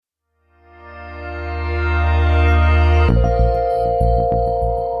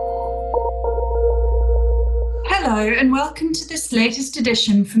Hello and welcome to this latest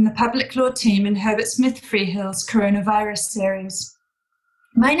edition from the Public Law team in Herbert Smith Freehill's Coronavirus series.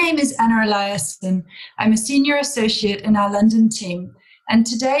 My name is Anna Eliasson. I'm a senior associate in our London team, and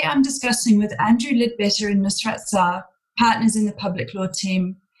today I'm discussing with Andrew Lidbetter and Nusrat Zar, partners in the Public Law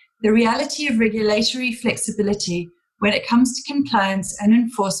team, the reality of regulatory flexibility when it comes to compliance and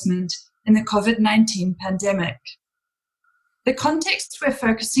enforcement in the COVID-19 pandemic. The context we're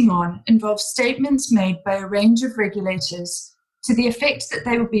focusing on involves statements made by a range of regulators to the effect that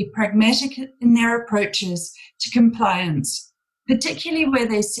they will be pragmatic in their approaches to compliance, particularly where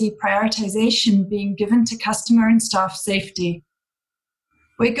they see prioritization being given to customer and staff safety.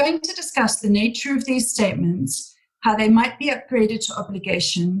 We're going to discuss the nature of these statements, how they might be upgraded to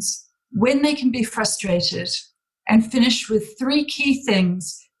obligations, when they can be frustrated, and finish with 3 key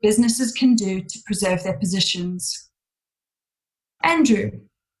things businesses can do to preserve their positions. Andrew,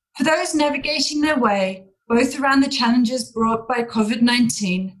 for those navigating their way, both around the challenges brought by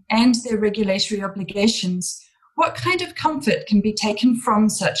COVID-19 and their regulatory obligations, what kind of comfort can be taken from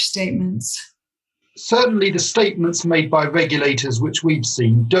such statements? Certainly the statements made by regulators which we've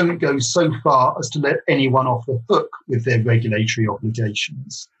seen don't go so far as to let anyone off the hook with their regulatory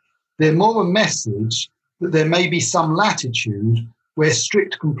obligations. They're more a message that there may be some latitude where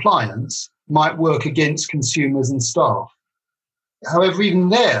strict compliance might work against consumers and staff. However, even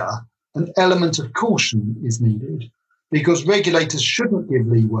there, an element of caution is needed because regulators shouldn't give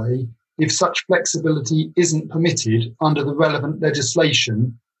leeway if such flexibility isn't permitted under the relevant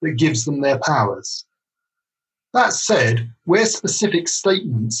legislation that gives them their powers. That said, where specific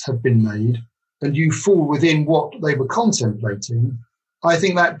statements have been made and you fall within what they were contemplating, I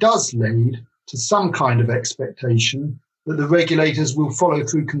think that does lead to some kind of expectation that the regulators will follow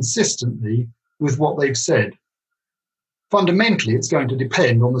through consistently with what they've said. Fundamentally, it's going to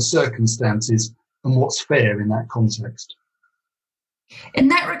depend on the circumstances and what's fair in that context. In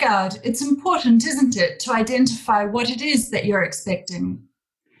that regard, it's important, isn't it, to identify what it is that you're expecting?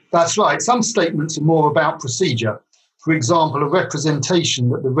 That's right. Some statements are more about procedure. For example, a representation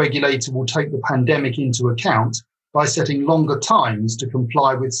that the regulator will take the pandemic into account by setting longer times to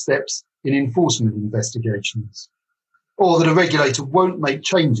comply with steps in enforcement investigations, or that a regulator won't make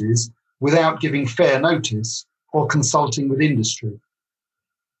changes without giving fair notice or consulting with industry.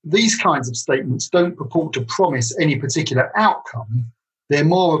 These kinds of statements don't purport to promise any particular outcome. They're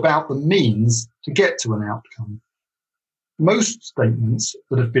more about the means to get to an outcome. Most statements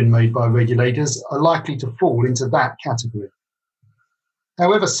that have been made by regulators are likely to fall into that category.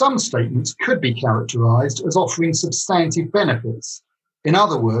 However, some statements could be characterised as offering substantive benefits. In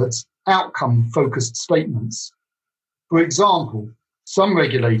other words, outcome-focused statements. For example, some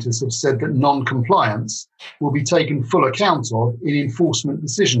regulators have said that non-compliance will be taken full account of in enforcement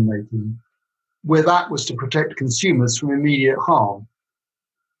decision-making, where that was to protect consumers from immediate harm.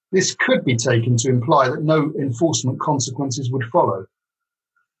 This could be taken to imply that no enforcement consequences would follow.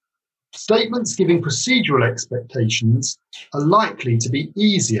 Statements giving procedural expectations are likely to be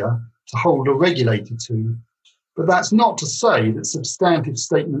easier to hold a regulator to, but that's not to say that substantive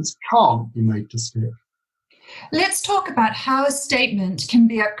statements can't be made to stick. Let's talk about how a statement can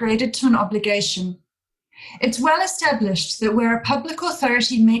be upgraded to an obligation. It's well established that where a public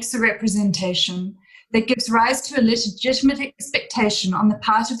authority makes a representation that gives rise to a legitimate expectation on the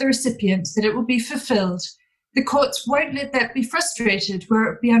part of the recipient that it will be fulfilled, the courts won't let that be frustrated where it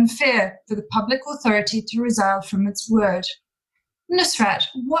would be unfair for the public authority to resile from its word. Nusrat,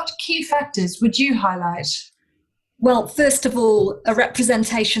 what key factors would you highlight? Well, first of all, a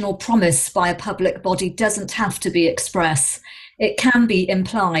representation or promise by a public body doesn't have to be express. It can be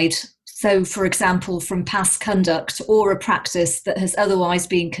implied. So, for example, from past conduct or a practice that has otherwise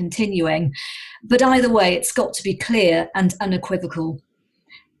been continuing. But either way, it's got to be clear and unequivocal.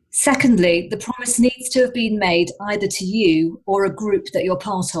 Secondly, the promise needs to have been made either to you or a group that you're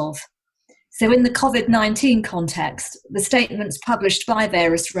part of. So in the COVID-19 context, the statements published by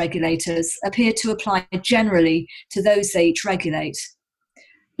various regulators appear to apply generally to those they each regulate.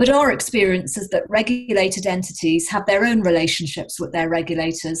 But our experience is that regulated entities have their own relationships with their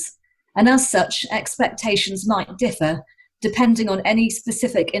regulators, and as such, expectations might differ depending on any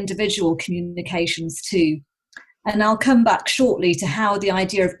specific individual communications too. And I'll come back shortly to how the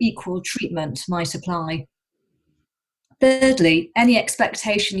idea of equal treatment might apply. Thirdly, any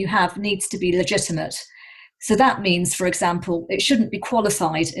expectation you have needs to be legitimate. So that means, for example, it shouldn't be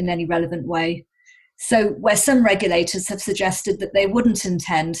qualified in any relevant way. So where some regulators have suggested that they wouldn't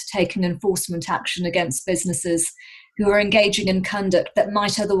intend taking enforcement action against businesses who are engaging in conduct that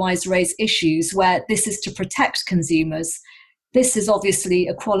might otherwise raise issues where this is to protect consumers, this is obviously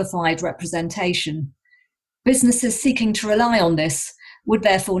a qualified representation. Businesses seeking to rely on this would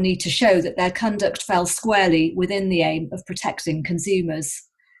therefore need to show that their conduct fell squarely within the aim of protecting consumers.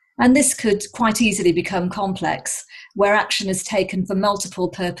 And this could quite easily become complex, where action is taken for multiple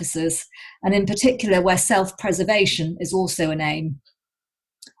purposes, and in particular where self-preservation is also an aim.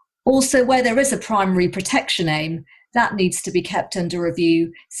 Also, where there is a primary protection aim, that needs to be kept under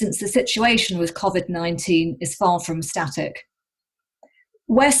review, since the situation with COVID-19 is far from static.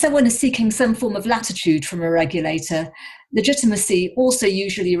 Where someone is seeking some form of latitude from a regulator, legitimacy also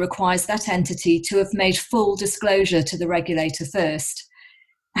usually requires that entity to have made full disclosure to the regulator first.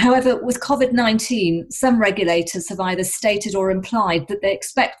 However, with COVID-19, some regulators have either stated or implied that they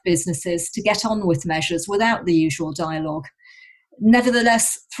expect businesses to get on with measures without the usual dialogue.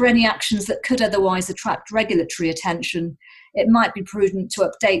 Nevertheless, for any actions that could otherwise attract regulatory attention, it might be prudent to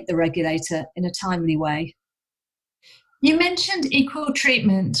update the regulator in a timely way. You mentioned equal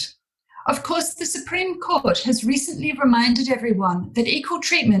treatment. Of course, the Supreme Court has recently reminded everyone that equal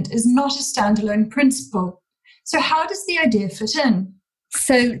treatment is not a standalone principle. So how does the idea fit in?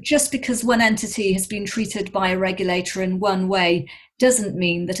 So just because one entity has been treated by a regulator in one way doesn't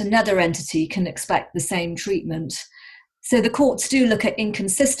mean that another entity can expect the same treatment. So the courts do look at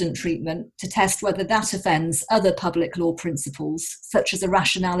inconsistent treatment to test whether that offends other public law principles, such as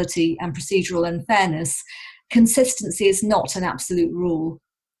irrationality and procedural unfairness. Consistency is not an absolute rule.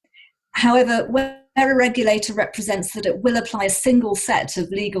 However, where a regulator represents that it will apply a single set of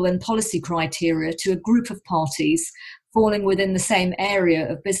legal and policy criteria to a group of parties falling within the same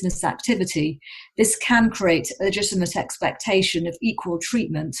area of business activity, this can create a legitimate expectation of equal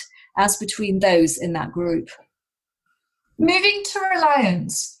treatment as between those in that group. Moving to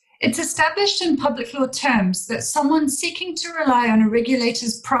reliance, it's established in public law terms that someone seeking to rely on a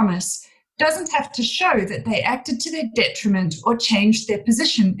regulator's promise doesn't have to show that they acted to their detriment or changed their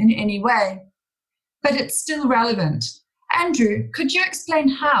position in any way. But it's still relevant. Andrew, could you explain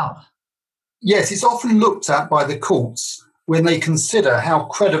how? Yes, it's often looked at by the courts when they consider how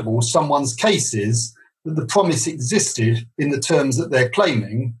credible someone's case is that the promise existed in the terms that they're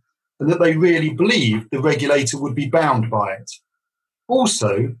claiming and that they really believe the regulator would be bound by it.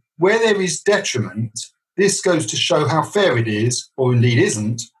 Also, where there is detriment, this goes to show how fair it is, or indeed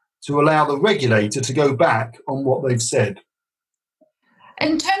isn't, to allow the regulator to go back on what they've said.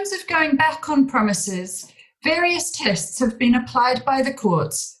 In terms of going back on promises, various tests have been applied by the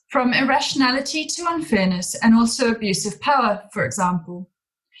courts, from irrationality to unfairness and also abuse of power, for example.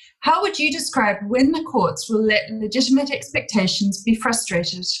 How would you describe when the courts will let legitimate expectations be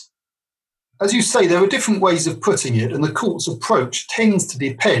frustrated? As you say, there are different ways of putting it, and the court's approach tends to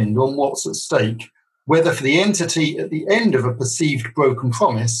depend on what's at stake, whether for the entity at the end of a perceived broken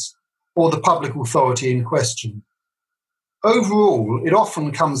promise or the public authority in question. Overall, it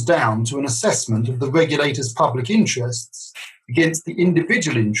often comes down to an assessment of the regulator's public interests against the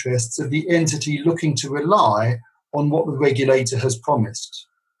individual interests of the entity looking to rely on what the regulator has promised.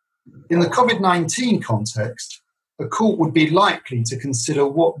 In the COVID-19 context, a court would be likely to consider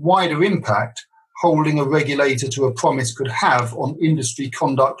what wider impact holding a regulator to a promise could have on industry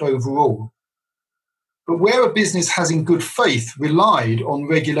conduct overall. But where a business has in good faith relied on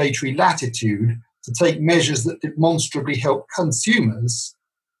regulatory latitude to take measures that demonstrably help consumers,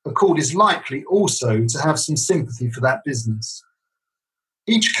 a court is likely also to have some sympathy for that business.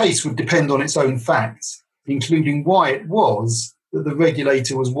 Each case would depend on its own facts, including why it was that the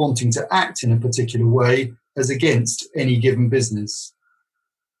regulator was wanting to act in a particular way as against any given business.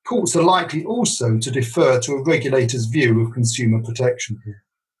 Courts are likely also to defer to a regulator's view of consumer protection here.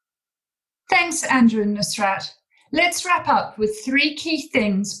 Thanks, Andrew and Nusrat. Let's wrap up with 3 key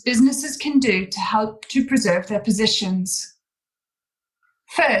things businesses can do to help to preserve their positions.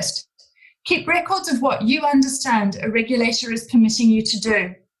 First, keep records of what you understand a regulator is permitting you to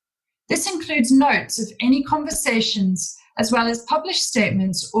do. This includes notes of any conversations, as well as published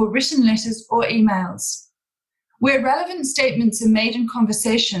statements or written letters or emails. Where relevant statements are made in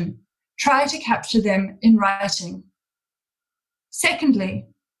conversation, try to capture them in writing. Secondly,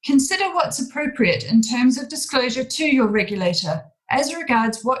 consider what's appropriate in terms of disclosure to your regulator as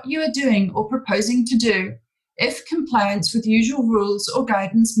regards what you are doing or proposing to do, if compliance with usual rules or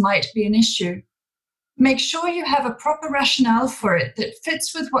guidance might be an issue. Make sure you have a proper rationale for it that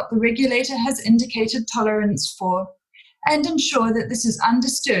fits with what the regulator has indicated tolerance for, and ensure that this is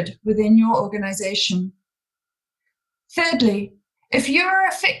understood within your organization. Thirdly, if you are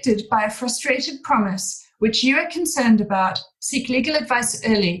affected by a frustrated promise which you are concerned about, seek legal advice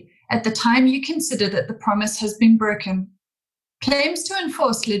early at the time you consider that the promise has been broken. Claims to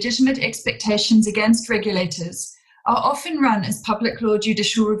enforce legitimate expectations against regulators are often run as public law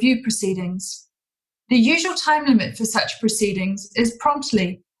judicial review proceedings. The usual time limit for such proceedings is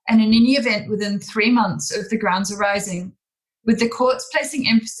promptly and in any event within 3 months of the grounds arising, with the courts placing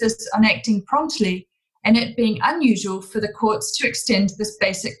emphasis on acting promptly and it being unusual for the courts to extend this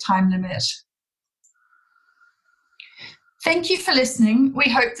basic time limit. Thank you for listening. We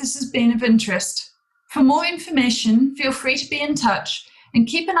hope this has been of interest. For more information, feel free to be in touch and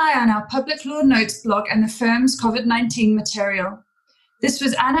keep an eye on our Public Law Notes blog and the firm's COVID-19 material. This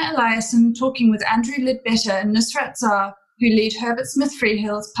was Anna Eliasson talking with Andrew Lidbetter and Nusrat Zar, who lead Herbert Smith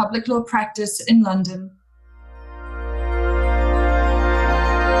Freehill's public law practice in London.